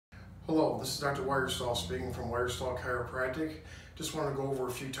Hello, this is Dr. Weierstahl speaking from Weierstahl Chiropractic. Just want to go over a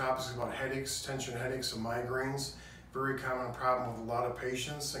few topics about headaches, tension headaches, and migraines. Very common problem with a lot of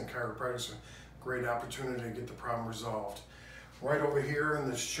patients, and chiropractic is a great opportunity to get the problem resolved. Right over here in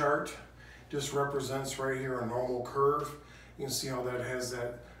this chart, just represents right here a normal curve. You can see how that has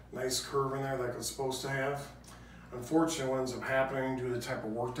that nice curve in there like it's supposed to have. Unfortunately, what ends up happening due to the type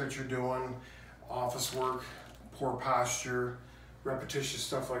of work that you're doing, office work, poor posture, repetitious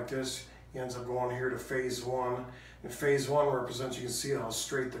stuff like this, he ends up going here to phase one. And phase one represents, you can see how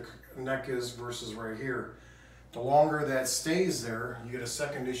straight the neck is versus right here. The longer that stays there, you get a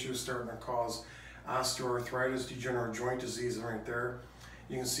second issue starting to cause osteoarthritis, degenerative joint disease right there.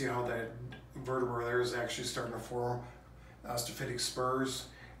 You can see how that vertebra there is actually starting to form osteophytic spurs.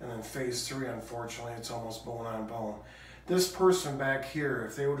 And then phase three, unfortunately, it's almost bone on bone. This person back here,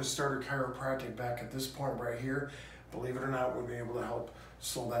 if they would have started chiropractic back at this point right here, believe it or not, would be able to help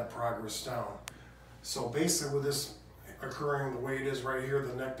slow that progress down. So basically with this occurring the way it is right here,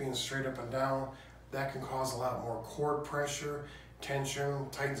 the neck being straight up and down, that can cause a lot more cord pressure, tension,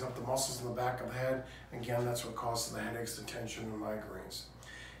 tightens up the muscles in the back of the head. Again, that's what causes the headaches, the tension, and migraines.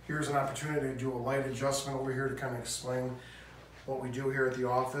 Here's an opportunity to do a light adjustment over here to kind of explain what we do here at the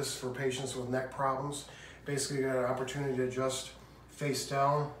office for patients with neck problems. Basically, you got an opportunity to adjust face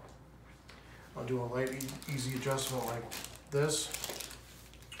down. I'll do a light, easy adjustment like this,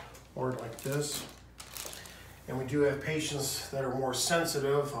 or like this. And we do have patients that are more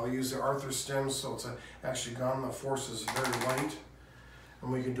sensitive. I'll use the arthrostims, so it's actually gun. The force is very light.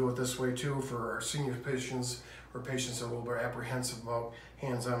 And we can do it this way too for our senior patients, or patients that are a little bit apprehensive about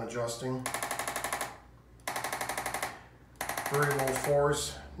hands-on adjusting. Very low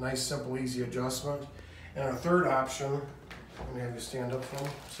force, nice, simple, easy adjustment. And our third option, let me have you stand up for me,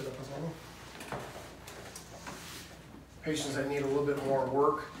 sit up with me. Patients that need a little bit more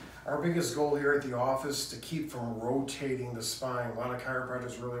work. Our biggest goal here at the office is to keep from rotating the spine. A lot of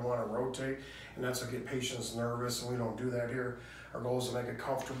chiropractors really want to rotate, and that's what get patients nervous, and we don't do that here. Our goal is to make it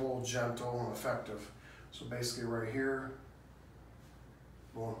comfortable, gentle, and effective. So basically right here,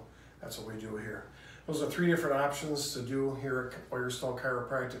 boom, that's what we do here. Those are three different options to do here at Weierstahl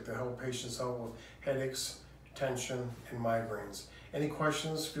Chiropractic to help patients out with headaches, tension, and migraines. Any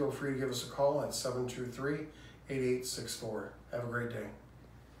questions, feel free to give us a call at 723-8864. Have a great day.